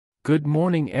Good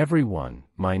morning everyone,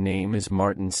 my name is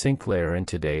Martin Sinclair and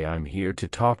today I'm here to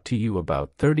talk to you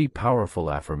about 30 powerful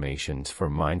affirmations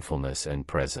for mindfulness and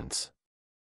presence.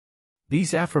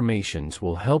 These affirmations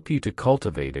will help you to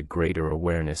cultivate a greater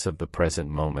awareness of the present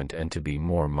moment and to be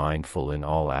more mindful in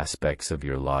all aspects of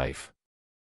your life.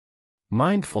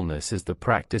 Mindfulness is the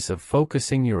practice of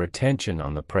focusing your attention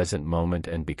on the present moment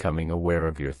and becoming aware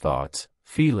of your thoughts,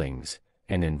 feelings,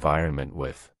 and environment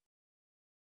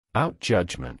without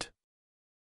judgment.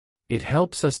 It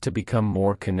helps us to become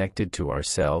more connected to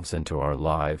ourselves and to our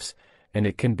lives, and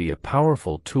it can be a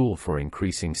powerful tool for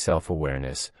increasing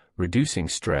self-awareness, reducing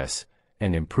stress,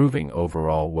 and improving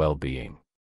overall well-being.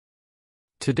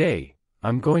 Today,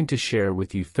 I'm going to share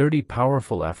with you 30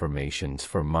 powerful affirmations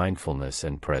for mindfulness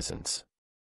and presence.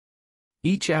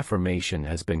 Each affirmation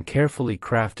has been carefully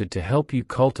crafted to help you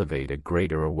cultivate a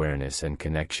greater awareness and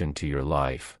connection to your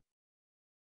life.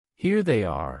 Here they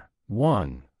are.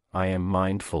 1. I am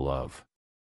mindful of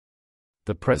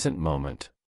the present moment.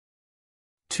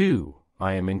 2.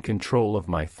 I am in control of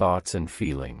my thoughts and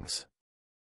feelings.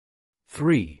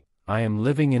 3. I am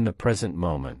living in the present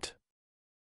moment.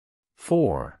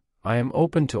 4. I am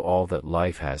open to all that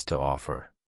life has to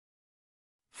offer.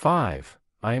 5.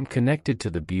 I am connected to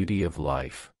the beauty of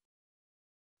life.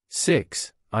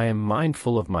 6. I am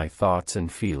mindful of my thoughts and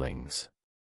feelings.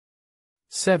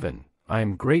 7. I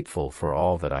am grateful for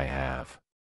all that I have.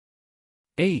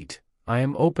 8. I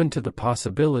am open to the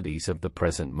possibilities of the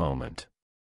present moment.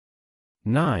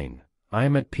 9. I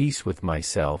am at peace with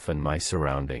myself and my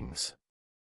surroundings.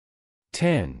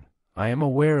 10. I am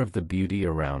aware of the beauty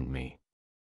around me.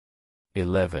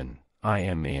 11. I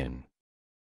am in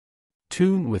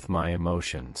tune with my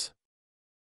emotions.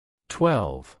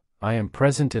 12. I am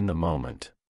present in the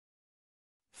moment.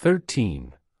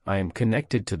 13. I am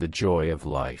connected to the joy of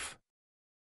life.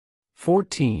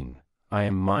 14. I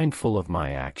am mindful of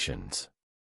my actions.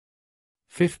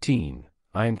 15.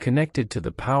 I am connected to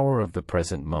the power of the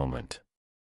present moment.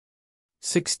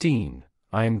 16.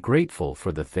 I am grateful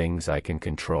for the things I can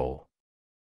control.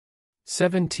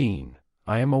 17.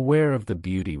 I am aware of the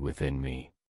beauty within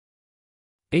me.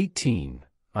 18.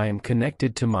 I am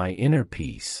connected to my inner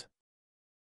peace.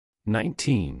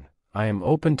 19. I am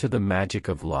open to the magic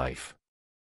of life.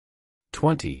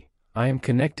 20. I am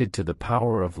connected to the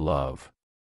power of love.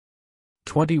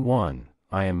 21.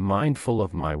 I am mindful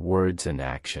of my words and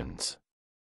actions.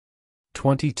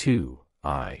 22.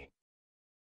 I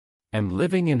am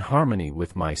living in harmony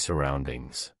with my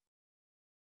surroundings.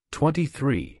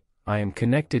 23. I am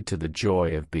connected to the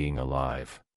joy of being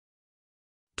alive.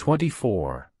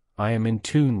 24. I am in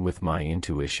tune with my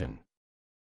intuition.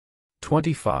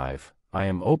 25. I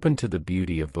am open to the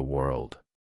beauty of the world.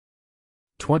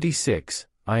 26.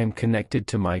 I am connected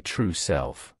to my true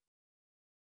self.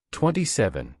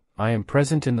 27. I am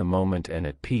present in the moment and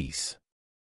at peace.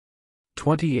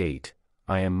 28.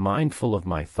 I am mindful of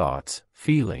my thoughts,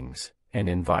 feelings, and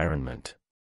environment.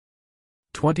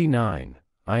 29.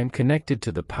 I am connected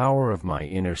to the power of my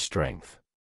inner strength.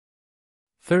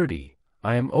 30.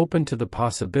 I am open to the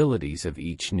possibilities of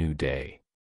each new day.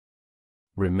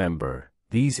 Remember,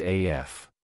 these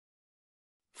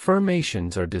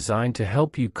affirmations are designed to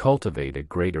help you cultivate a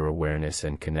greater awareness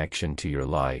and connection to your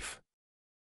life.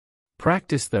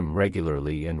 Practice them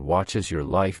regularly and watch as your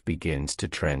life begins to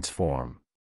transform.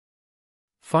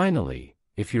 Finally,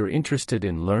 if you're interested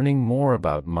in learning more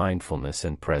about mindfulness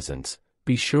and presence,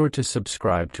 be sure to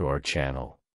subscribe to our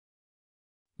channel.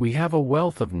 We have a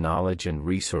wealth of knowledge and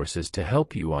resources to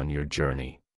help you on your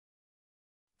journey.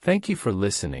 Thank you for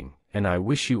listening, and I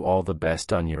wish you all the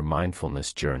best on your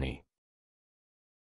mindfulness journey.